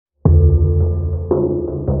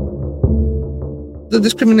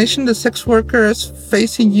discrimination that sex workers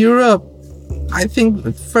face in Europe, I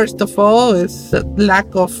think, first of all, is a lack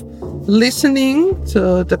of listening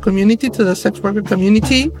to the community, to the sex worker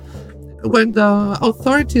community. When the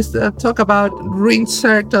authorities talk about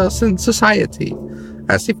reinsert us in society,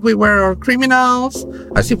 as if we were criminals,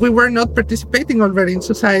 as if we were not participating already in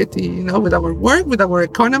society, with our work, with our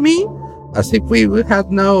economy, as if we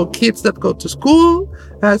had no kids that go to school,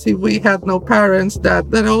 as if we had no parents that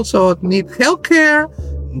also need healthcare,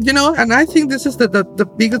 and I think this is the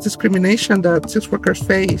biggest discrimination that sex workers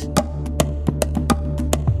face.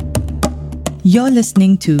 You're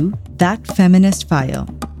listening to That Feminist Fire,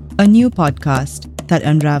 a new podcast that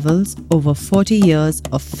unravels over 40 years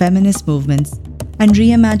of feminist movements and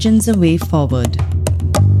reimagines a way forward.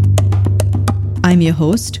 I'm your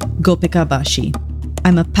host, Gopika Bashi.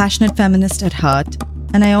 I'm a passionate feminist at heart,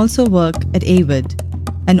 and I also work at AWID,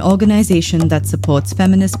 an organization that supports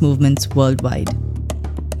feminist movements worldwide.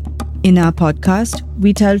 In our podcast,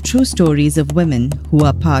 we tell true stories of women who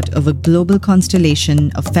are part of a global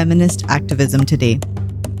constellation of feminist activism today.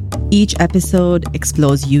 Each episode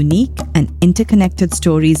explores unique and interconnected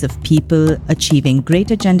stories of people achieving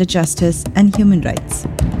greater gender justice and human rights.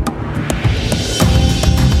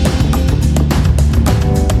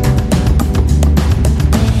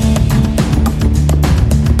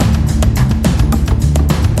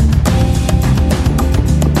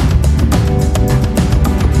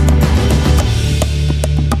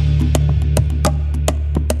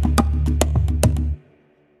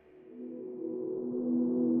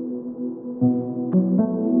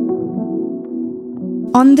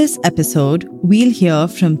 On this episode, we'll hear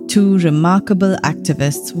from two remarkable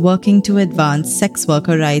activists working to advance sex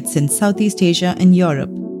worker rights in Southeast Asia and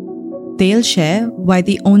Europe. They'll share why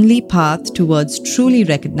the only path towards truly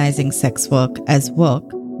recognizing sex work as work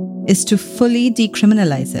is to fully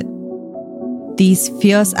decriminalize it. These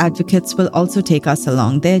fierce advocates will also take us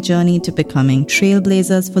along their journey to becoming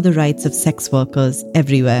trailblazers for the rights of sex workers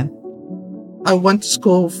everywhere. I went to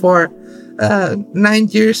school for 9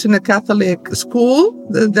 years in a Catholic school,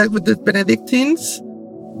 with the Benedictines.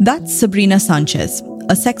 That's Sabrina Sanchez,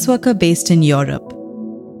 a sex worker based in Europe.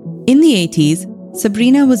 In the 80s,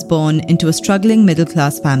 Sabrina was born into a struggling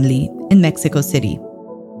middle-class family in Mexico City.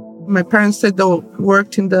 My parents said they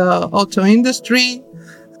worked in the auto industry,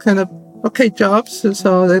 kind of okay jobs,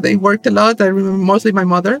 so they worked a lot. I remember mostly my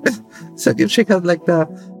mother. So she had like the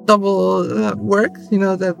double work,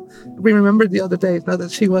 that we remember the other day, that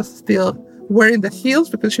she was still wearing the heels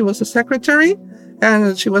because she was a secretary,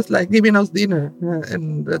 and she was like giving us dinner,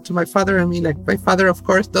 and to my father and me, like my father, of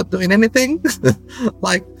course, not doing anything,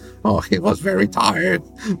 he was very tired,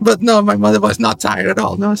 but no, my mother was not tired at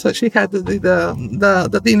all. No, so she had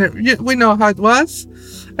the dinner. We know how it was,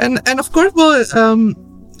 and of course,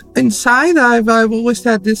 inside I've always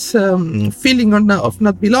had this feeling of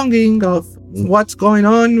not belonging, of what's going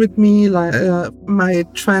on with me. My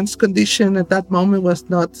trans condition at that moment was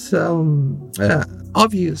not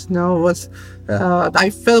obvious. I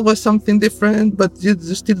felt was something different, but you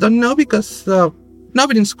still don't know because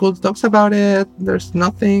nobody in school talks about it. There's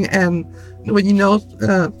nothing, and when you know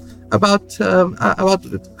about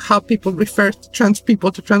how people refer to trans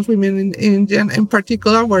people, to trans women in India in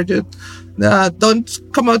particular, where you don't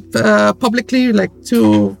come out publicly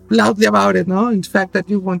too loudly about it. No, in fact, that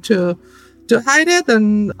you want to hide it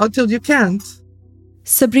until you can't.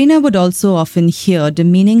 Sabrina would also often hear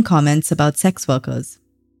demeaning comments about sex workers.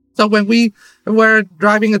 So when we were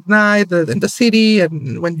driving at night in the city,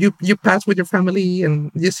 and when you pass with your family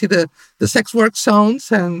and you see the sex work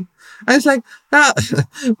zones, and I was like,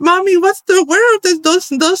 Mommy, where are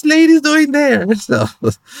those ladies doing there? So,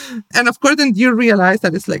 and of course, then you realize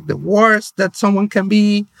that it's like the worst that someone can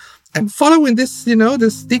be. And following this, the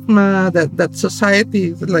stigma that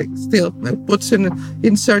society still puts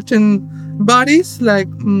in certain bodies.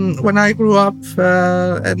 When I grew up,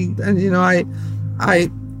 I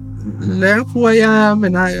learned who I am,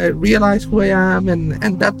 and I realized who I am,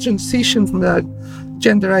 and that transition from that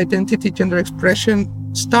gender identity, gender expression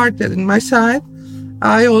started in my side.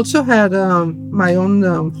 I also had my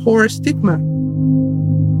own horror stigma.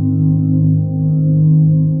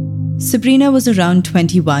 Sabrina was around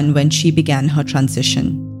 21 when she began her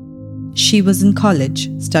transition. She was in college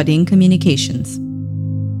studying communications.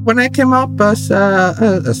 When I came up as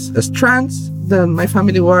trans, then my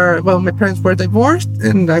parents were divorced,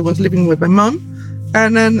 and I was living with my mom.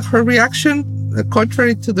 And then her reaction,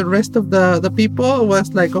 contrary to the rest of the people,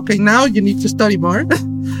 was like, okay, now you need to study more.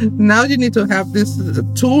 Now you need to have these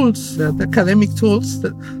tools, the academic tools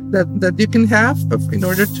that you can have in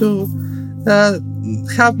order to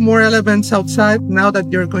have more elements outside, now that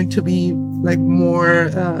you're going to be like more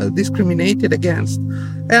discriminated against.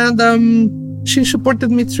 And she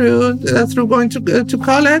supported me through going to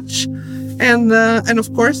college. And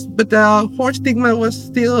of course, but the horse stigma was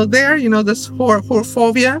still there, this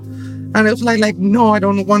whorephobia. And it was like, no,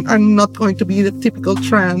 I'm not going to be the typical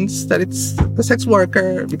trans, that it's a sex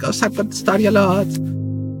worker, because I've got to study a lot.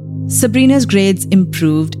 Sabrina's grades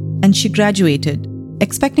improved and she graduated,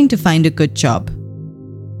 expecting to find a good job.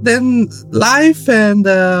 Then life and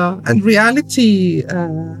reality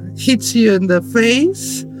hits you in the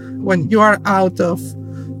face when you are out of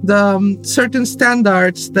the certain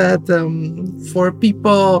standards that for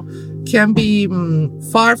people can be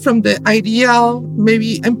far from the ideal,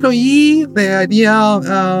 maybe employee, the ideal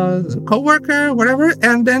co-worker, whatever.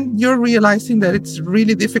 And then you're realizing that it's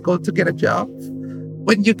really difficult to get a job.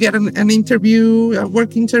 When you get an interview, a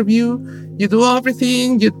work interview, you do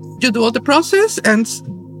everything, you do all the process, and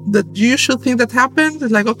the usual thing that happens is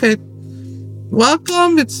like, okay,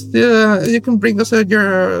 welcome. It's you can bring us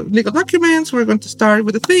your legal documents. We're going to start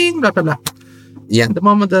with the thing, blah blah blah. Yeah, the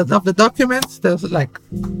moment of the documents, there's like,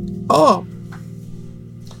 oh,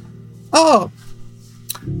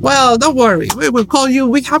 well, don't worry. We will call you.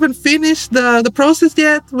 We haven't finished the process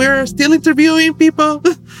yet. We're still interviewing people.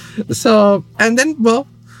 So, and then, well,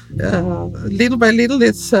 little by little,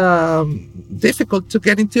 it's difficult to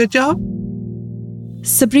get into a job.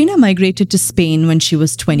 Sabrina migrated to Spain when she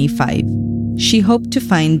was 25. She hoped to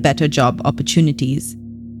find better job opportunities.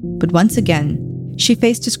 But once again, she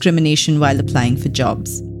faced discrimination while applying for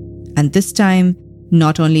jobs. And this time,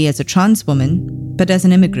 not only as a trans woman, but as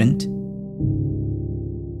an immigrant.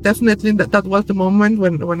 Definitely, that was the moment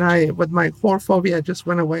when my whorephobia just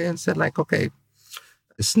went away and said, like, okay,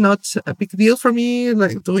 it's not a big deal for me,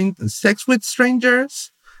 like doing sex with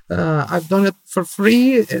strangers. I've done it for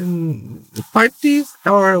free in parties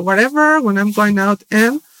or whatever when I'm going out.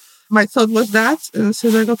 And my thought was that, and so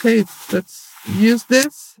like, okay, let's use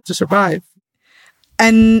this to survive.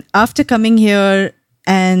 And after coming here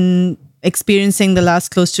and experiencing the last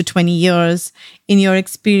close to 20 years, in your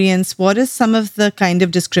experience, what is some of the kind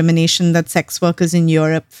of discrimination that sex workers in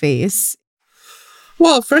Europe face?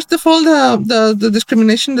 Well, first of all, the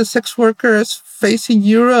discrimination that sex workers face in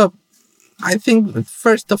Europe, I think,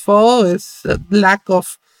 first of all, is a lack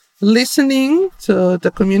of listening to the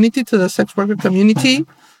community, to the sex worker community.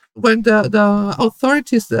 When the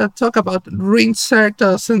authorities talk about reinsert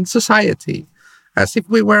us in society, as if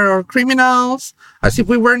we were criminals, as if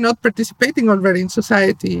we were not participating already in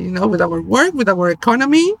society, with our work, with our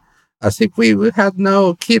economy, as if we had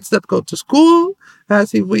no kids that go to school,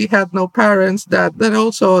 as if we had no parents that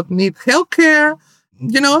also need healthcare,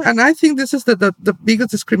 and I think this is the biggest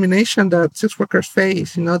discrimination that sex workers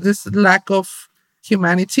face, this lack of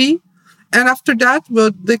humanity. And after that,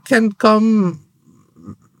 well, they can come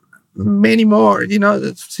many more,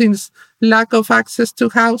 since lack of access to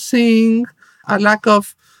housing, a lack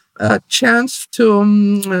of chance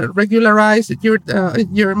to regularize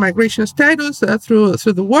your migration status through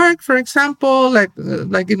the work, for example, like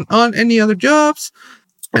in on any other jobs.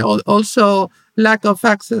 Also, lack of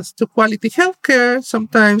access to quality healthcare.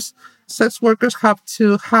 Sometimes sex workers have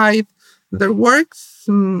to hide their works,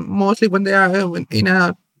 mostly when they are in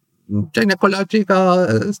a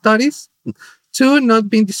gynecological studies, to not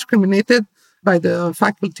being discriminated by the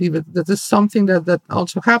faculty. But that is something that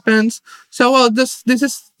also happens. So, well, this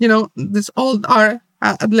is, this all are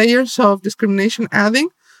layers of discrimination adding,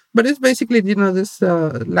 but it's basically, this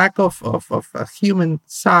lack of a human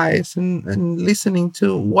size and listening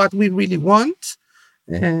to what we really want,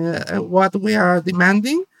 what we are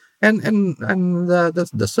demanding, and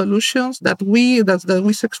the solutions that we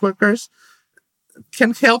sex workers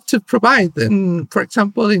can help to provide. And for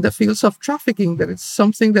example, in the fields of trafficking, that it's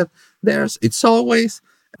something that it's always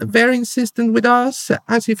very insistent with us,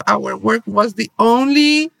 as if our work was the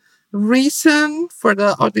only reason or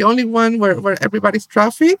the only one where everybody's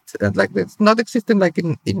trafficked, and like it's not existing like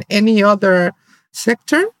in any other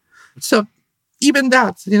sector. So even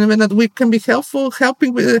that, that we can be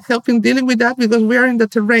helping dealing with that, because we are in the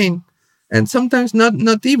terrain, and sometimes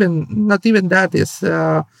not even that is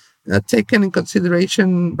taken in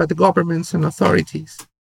consideration by the governments and authorities.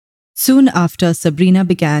 Soon after Sabrina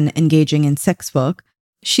began engaging in sex work,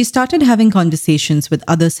 she started having conversations with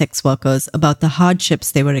other sex workers about the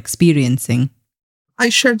hardships they were experiencing. I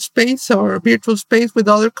shared space or virtual space with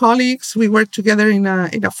other colleagues. We worked together in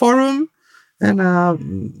a forum,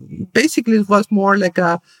 and basically it was more like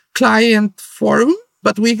a client forum,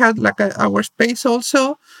 but we had like our space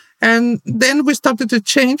also. And then we started to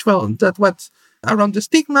change. Well, that what's around the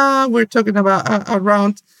stigma we're talking about,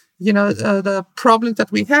 around the problems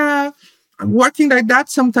that we have, working like that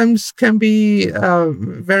sometimes can be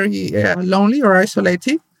very lonely or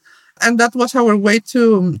isolating. And that was our way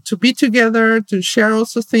to be together, to share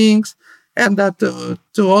also things, and that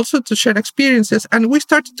to also to share experiences. And we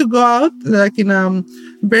started to go out like in a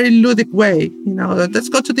very ludic way. Let's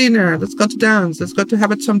go to dinner, let's go to dance, let's go to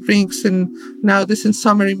have some drinks. And now this is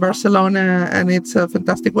summer in Barcelona, and it's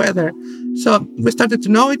fantastic weather. So we started to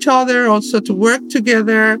know each other, also to work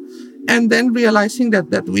together, and then realizing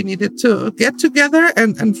that we needed to get together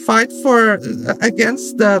and fight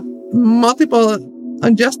against the multiple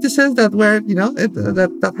injustices that were,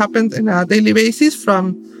 that happened on a daily basis,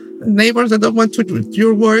 from neighbors that don't want to do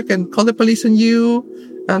your work and call the police on you,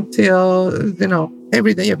 until,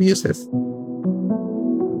 everyday abuses.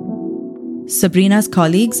 Sabrina's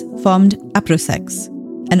colleagues formed APROSEX,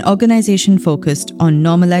 an organization focused on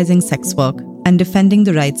normalizing sex work and defending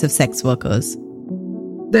the rights of sex workers.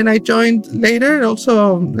 Then I joined later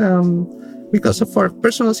also because of our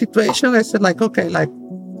personal situation. I said,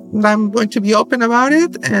 I'm going to be open about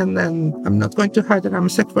it, and then I'm not going to hide that I'm a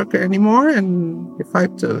sex worker anymore. And if I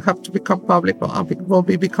have to become public,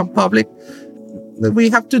 become public. We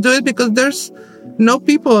have to do it because there's no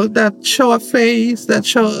people that show a face, that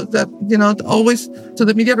show that, always to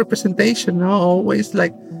the media representation, always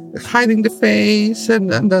like hiding the face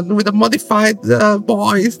and then with a modified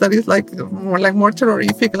voice that is more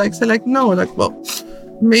terrorific.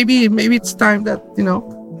 Maybe it's time that,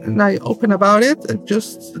 and I open about it, and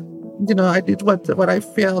just, I did what I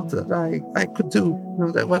felt that I could do.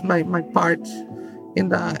 That was my part in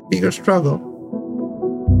the bigger struggle.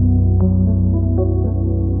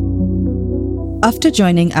 After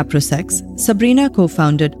joining APROSEX, Sabrina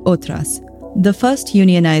co-founded OTRAS, the first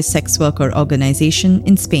unionized sex worker organization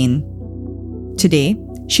in Spain. Today,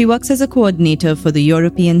 she works as a coordinator for the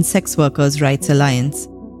European Sex Workers' Rights Alliance.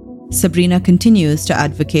 Sabrina continues to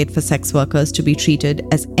advocate for sex workers to be treated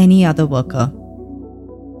as any other worker.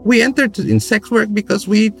 We entered in sex work because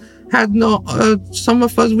we had some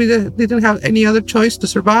of us, we didn't have any other choice to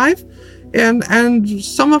survive. And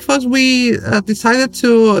some of us, we decided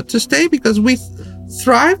to stay because we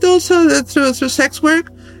thrived also through sex work,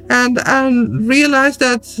 and realized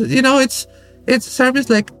that, it's a service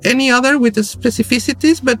like any other with the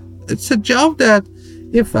specificities, but it's a job that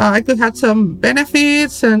if I could have some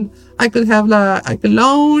benefits, and I could have a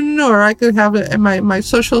loan, or I could have my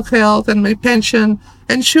social health and my pension,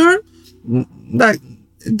 and sure, like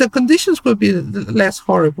the conditions would be less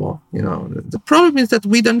horrible. The problem is that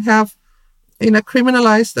we don't have, in a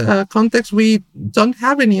criminalized context, we don't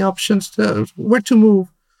have any options where to move.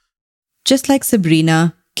 Just like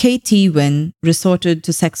Sabrina, KT Win resorted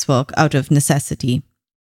to sex work out of necessity.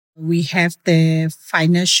 We have the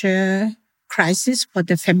financial crisis for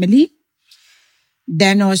the family.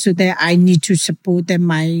 Then also that I need to support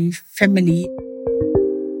my family.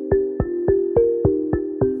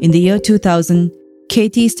 In the year 2000,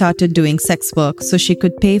 Katie started doing sex work so she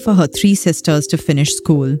could pay for her 3 sisters to finish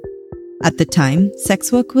school. At the time,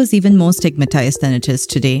 sex work was even more stigmatized than it is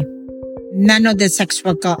today. None of the sex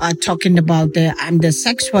workers are talking about I'm the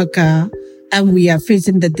sex worker and we are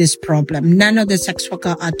facing this problem. None of the sex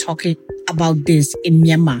workers are talking about this in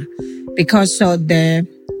Myanmar because of the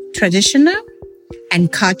traditional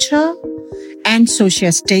and culture and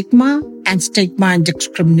social stigma and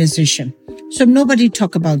discrimination. So nobody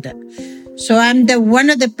talk about that. So I'm one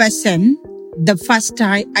of the person, the first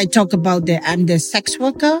time I talk about I'm the sex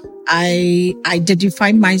worker. I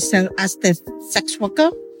identify myself as the sex worker.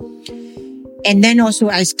 And then also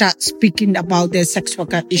I start speaking about the sex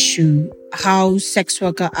worker issue, how sex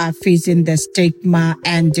workers are facing the stigma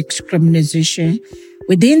and discrimination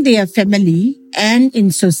within their family and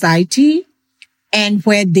in society and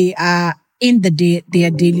where they are in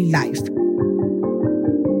their daily life.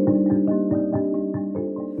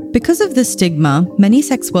 Because of this stigma, many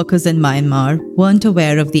sex workers in Myanmar weren't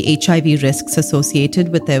aware of the HIV risks associated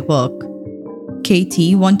with their work.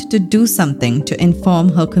 KT wanted to do something to inform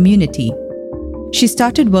her community. She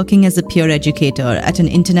started working as a peer educator at an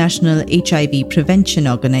international HIV prevention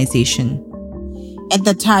organization. At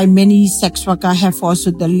the time, many sex workers have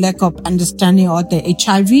also the lack of understanding of the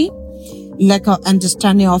HIV, lack of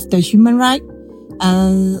understanding of the human rights,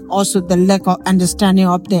 and also the lack of understanding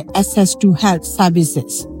of the access to health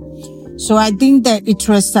services. So I think that it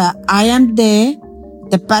was, I am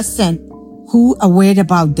the person who aware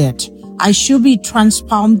about that. I should be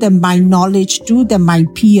transformed my knowledge to my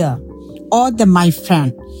peer or my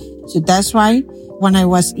friend. So that's why when I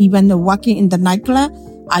was even working in the nightclub,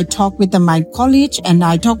 I talk with my colleague and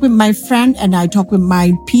I talk with my friend and I talk with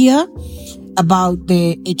my peer about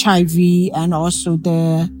the HIV and also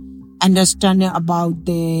the understanding about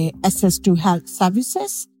the access to health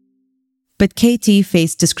services. But Katie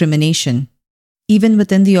faced discrimination, even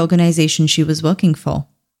within the organization she was working for.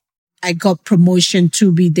 I got promotion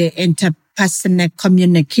to be the interpersonal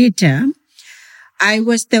communicator. I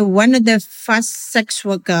was one of the first sex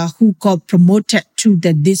worker who got promoted to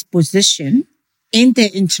this position in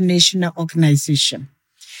the international organization.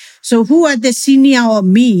 So who are the senior or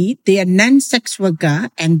me? They are non-sex worker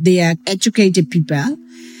and they are educated people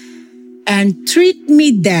and treat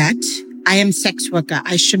me that I am sex worker.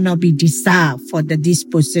 I should not be deserved for this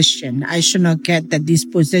position. I should not get this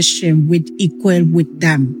position with equal with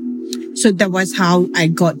them. So that was how I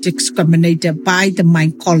got discriminated by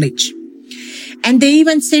my college. And they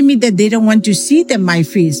even say me that they don't want to see my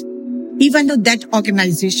face. Even though that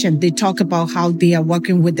organization, they talk about how they are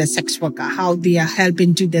working with the sex worker, how they are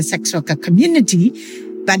helping to the sex worker community.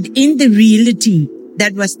 But in the reality,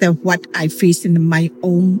 that was what I faced in my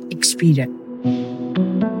own experience.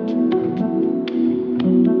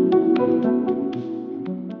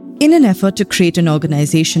 In an effort to create an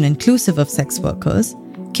organization inclusive of sex workers,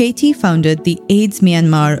 Katie founded the AIDS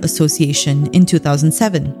Myanmar Association in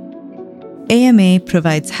 2007. AMA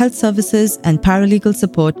provides health services and paralegal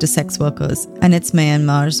support to sex workers, and it's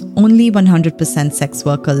Myanmar's only 100% sex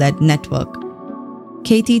worker-led network.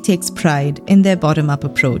 Katie takes pride in their bottom-up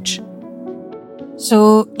approach.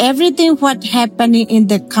 So everything what happening in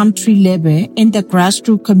the country level, in the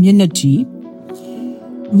grassroots community,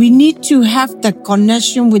 we need to have the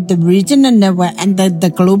connection with the regional network and the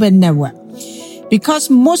global network. Because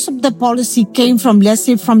most of the policy came from, let's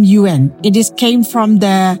say, from UN. It came from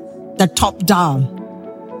the top down.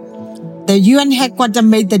 The UN headquarters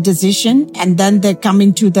made the decision and then they come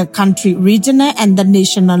into the country, regional and the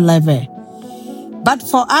national level. But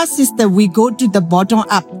for us is that we go to the bottom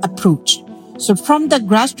up approach. So from the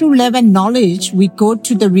grassroots level knowledge, we go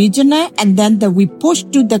to the regional and then we push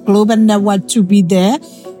to the global network to be there,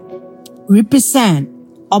 represent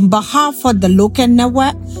on behalf of the local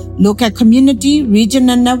network, local community,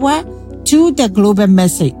 regional network to the global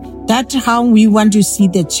message. That's how we want to see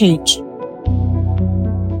the change.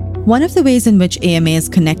 One of the ways in which AMA is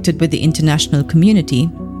connected with the international community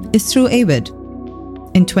is through AWID.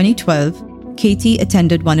 In 2012, Katie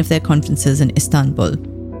attended one of their conferences in Istanbul.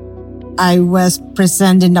 I was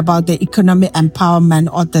presenting about the economic empowerment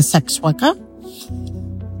of the sex worker.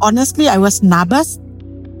 Honestly, I was nervous.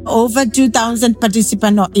 Over 2,000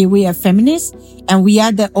 participants of AWID are feminists, and we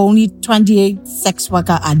are the only 28 sex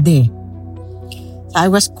workers are there. I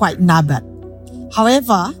was quite nervous.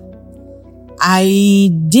 However, I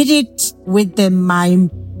did it with my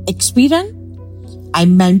experience,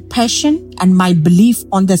 my passion, and my belief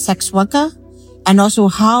on the sex worker, and also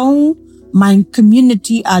how my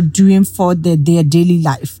community are doing for their daily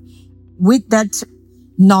life. With that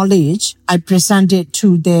knowledge, I presented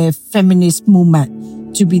to the feminist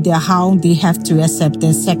movement to be there how they have to accept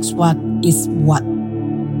their sex work is what.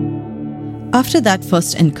 After that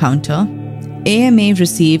first encounter, AMA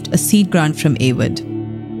received a seed grant from AWID.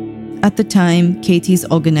 At the time, Katie's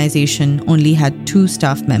organization only had 2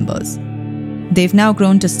 staff members. They've now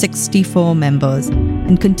grown to 64 members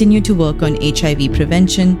and continue to work on HIV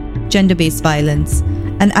prevention, gender-based violence,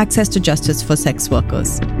 and access to justice for sex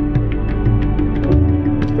workers.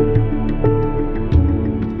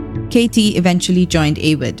 Katie eventually joined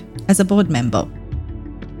AWID as a board member.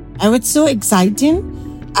 I was so excited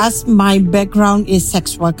as my background is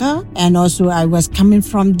sex worker and also I was coming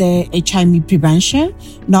from the HIV prevention,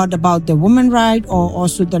 not about the woman right or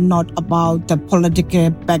also not about the political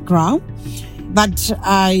background. But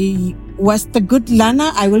I was the good learner.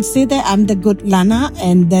 I will say that I'm the good learner.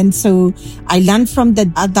 And then so I learned from the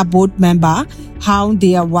other board member how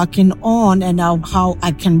they are working on and how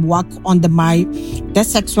I can work on the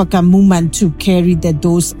sex worker movement to carry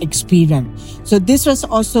those experience. So this was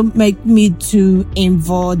also make me to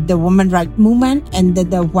involve the women rights movement and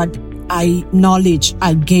what knowledge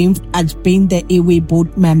I gained as being the AWID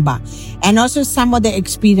board member. And also some of the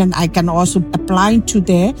experience I can also apply to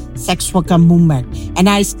the sex worker movement. And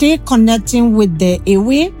I stay connecting with the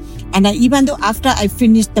AWID. And even though after I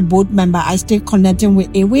finished the board member, I stay connecting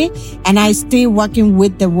with AWID and I stay working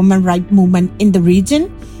with the women rights movement in the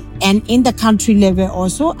region and in the country level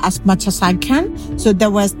also as much as I can. So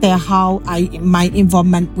that was my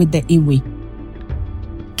involvement with the AWID.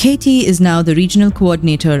 Katie is now the regional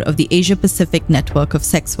coordinator of the Asia Pacific Network of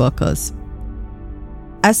Sex Workers.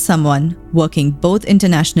 As someone working both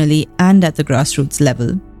internationally and at the grassroots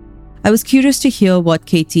level, I was curious to hear what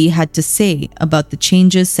Katie had to say about the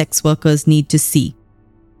changes sex workers need to see.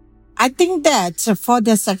 I think that for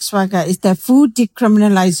the sex worker is the full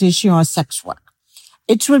decriminalization of sex work.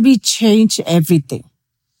 it will be change everything.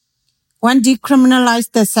 When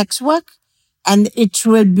decriminalize the sex work, and it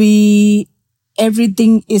will be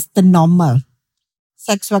everything is the normal.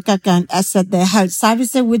 Sex worker can access the health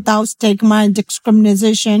services without stigma and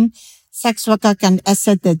discrimination. Sex worker can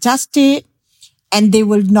access the justice, and they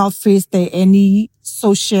will not face any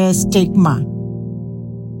social stigma.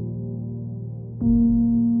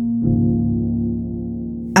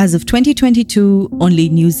 As of 2022, only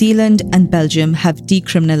New Zealand and Belgium have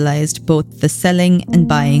decriminalized both the selling and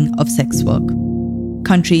buying of sex work.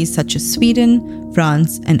 Countries such as Sweden,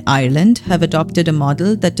 France, and Ireland have adopted a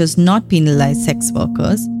model that does not penalize sex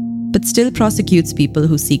workers, but still prosecutes people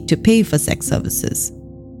who seek to pay for sex services.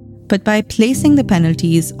 But by placing the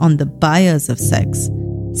penalties on the buyers of sex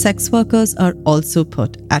workers are also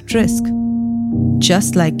put at risk.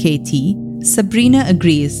 Just like KT, Sabrina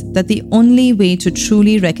agrees that the only way to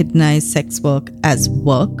truly recognize sex work as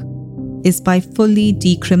work is by fully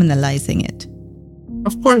decriminalizing it.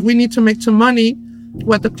 Of course, we need to make some money.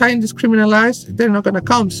 When the client is criminalized, they're not going to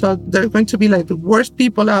come. So they're going to be like the worst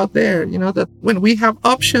people out there, that when we have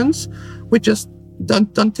options, we just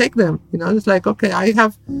don't take them. It's like, okay, I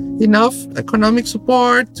have enough economic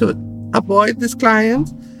support to avoid this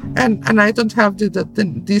client, and I don't have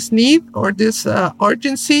this need or this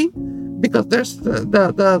urgency, because there's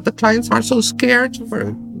the clients are so scared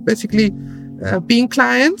for basically being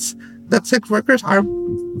clients that sex workers are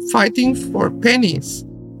fighting for pennies.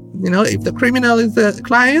 If the criminal is the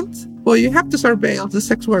client, well, you have to surveil the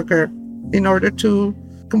sex worker in order to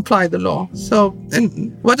comply the law. So,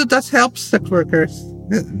 and what does that help sex workers?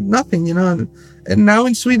 Nothing, And now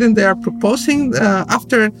in Sweden, they are proposing,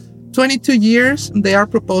 after 22 years, they are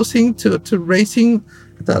proposing to raising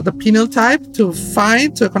the penal type to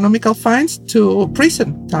economical fines to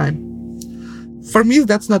prison time. For me,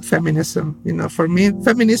 that's not feminism. For me,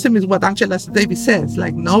 feminism is what Angela Davis says,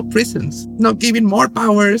 like no prisons, not giving more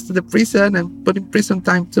powers to the prison and putting prison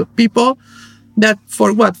time to people that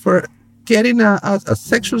for what? For getting a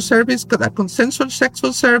sexual service, a consensual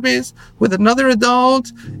sexual service with another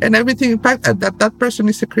adult and everything, that person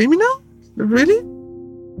is a criminal? Really?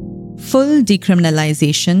 Full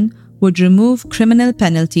decriminalization would remove criminal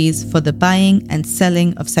penalties for the buying and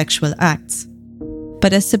selling of sexual acts.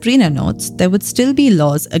 But as Sabrina notes, there would still be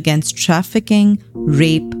laws against trafficking,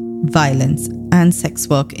 rape, violence, and sex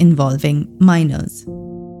work involving minors.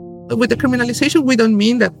 With the criminalization, we don't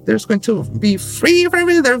mean that there's going to be free for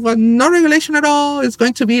everything. There's no regulation at all. It's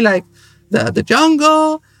going to be like the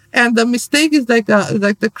jungle. And the mistake is like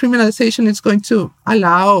the criminalization is going to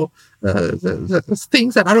allow the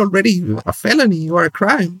things that are already a felony or a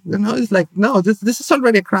crime. It's like, no, this is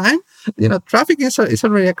already a crime. Trafficking is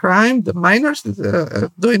already a crime. The minors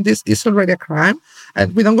doing this is already a crime.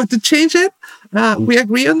 And we don't want to change it. We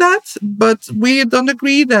agree on that, but we don't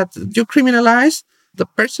agree that you criminalize the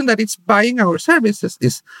person that is buying our services.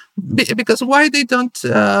 Because why they don't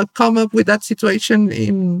come up with that situation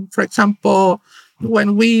in, for example,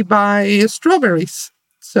 when we buy strawberries.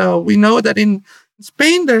 So we know that in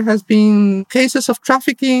Spain, there has been cases of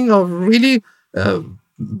trafficking, of really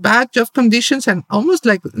bad job conditions and almost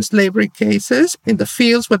like slavery cases in the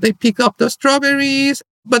fields where they pick up the strawberries.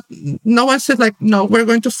 But no one says like, no, we're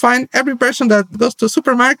going to find every person that goes to a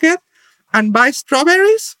supermarket and buys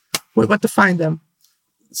strawberries. We're going to find them.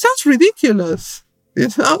 Sounds ridiculous.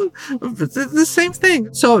 The same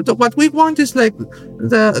thing. So what we want is like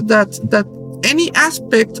that any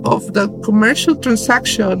aspect of the commercial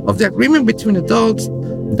transaction of the agreement between adults,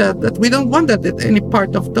 that we don't want that any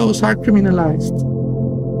part of those are criminalized.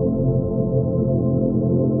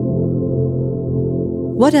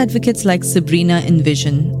 What advocates like Sabrina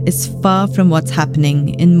envision is far from what's happening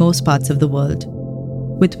in most parts of the world.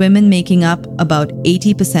 With women making up about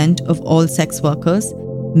 80% of all sex workers,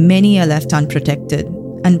 many are left unprotected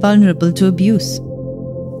and vulnerable to abuse.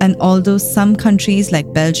 And although some countries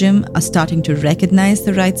like Belgium are starting to recognize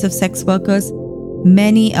the rights of sex workers,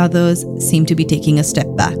 many others seem to be taking a step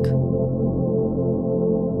back.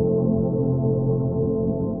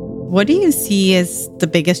 What do you see as the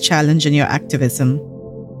biggest challenge in your activism?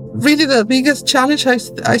 Really, the biggest challenge I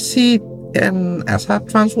see, and as a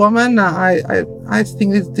trans woman, I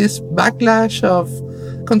think it's this backlash of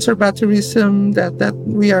conservatism that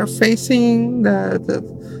we are facing,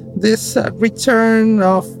 this return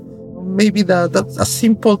of maybe a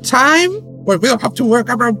simple time where we don't have to work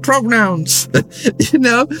around pronouns, and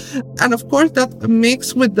of course that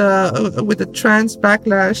mixed with the trans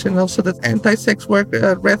backlash and also the anti-sex work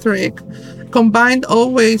rhetoric, combined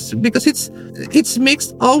always because it's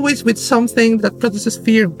mixed always with something that produces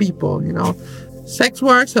fear in people. sex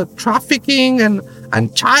work, so trafficking and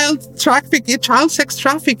child sex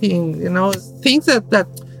trafficking, things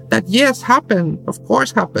that yes happen, of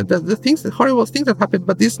course happen. The things, the horrible things that happen,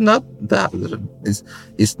 but it's not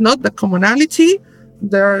the commonality.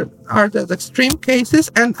 There are the extreme cases,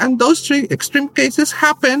 and those three extreme cases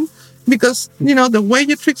happen because the way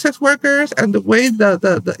you treat sex workers and the way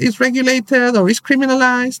the is regulated or is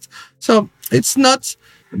criminalized. So it's not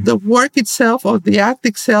the work itself or the act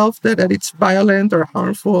itself that it's violent or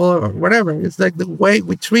harmful or whatever. It's like the way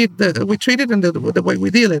we treat it and the way we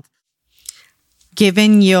deal it.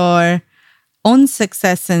 Given your own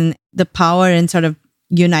success and the power in sort of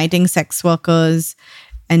uniting sex workers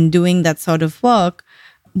and doing that sort of work,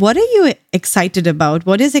 what are you excited about?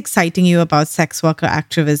 What is exciting you about sex worker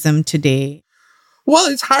activism today? Well,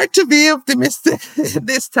 it's hard to be optimistic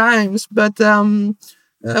these times, but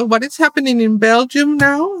what is happening in Belgium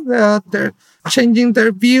now, they're changing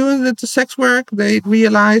their view to sex work. They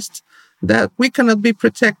realized that we cannot be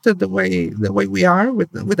protected the way we are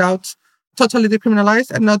without totally decriminalized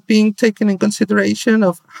and not being taken in consideration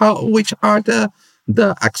of which are the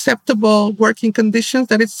acceptable working conditions.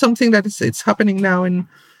 That is something that it's happening now in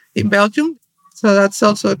Belgium. So that's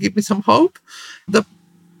also give me some hope. The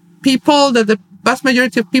vast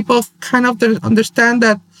majority of people kind of understand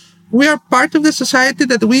that we are part of the society,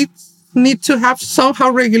 that we need to have somehow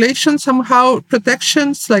regulations, somehow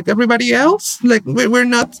protections like everybody else. Like we're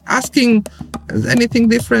not asking anything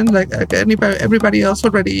different like everybody else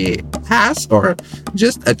already has or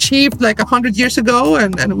just achieved like 100 years ago,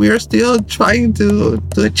 and we are still trying to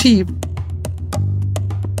achieve.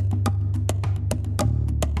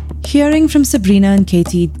 Hearing from Sabrina and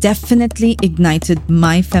Katie definitely ignited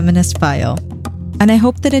my feminist fire, and I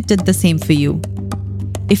hope that it did the same for you.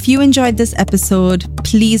 If you enjoyed this episode,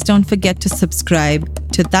 please don't forget to subscribe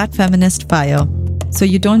to That Feminist Fire so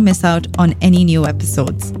you don't miss out on any new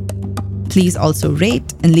episodes. Please also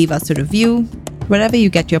rate and leave us a review wherever you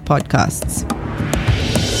get your podcasts.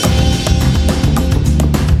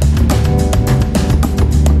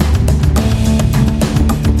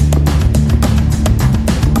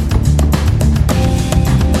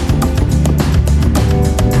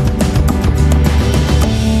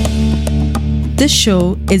 This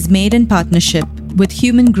show is made in partnership with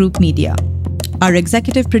Human Group Media. Our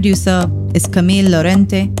executive producer is Camille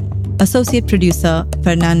Lorente, associate producer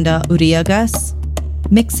Fernanda Uriagas,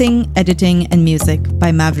 mixing, editing, and music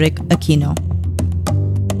by Maverick Aquino.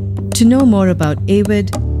 To know more about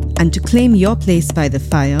AWID and to claim your place by the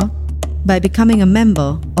fire, by becoming a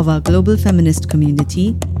member of our global feminist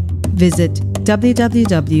community, visit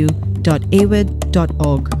www.awid.org.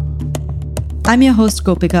 I'm your host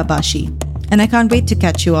Gopika Bashi, and I can't wait to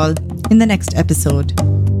catch you all in the next episode.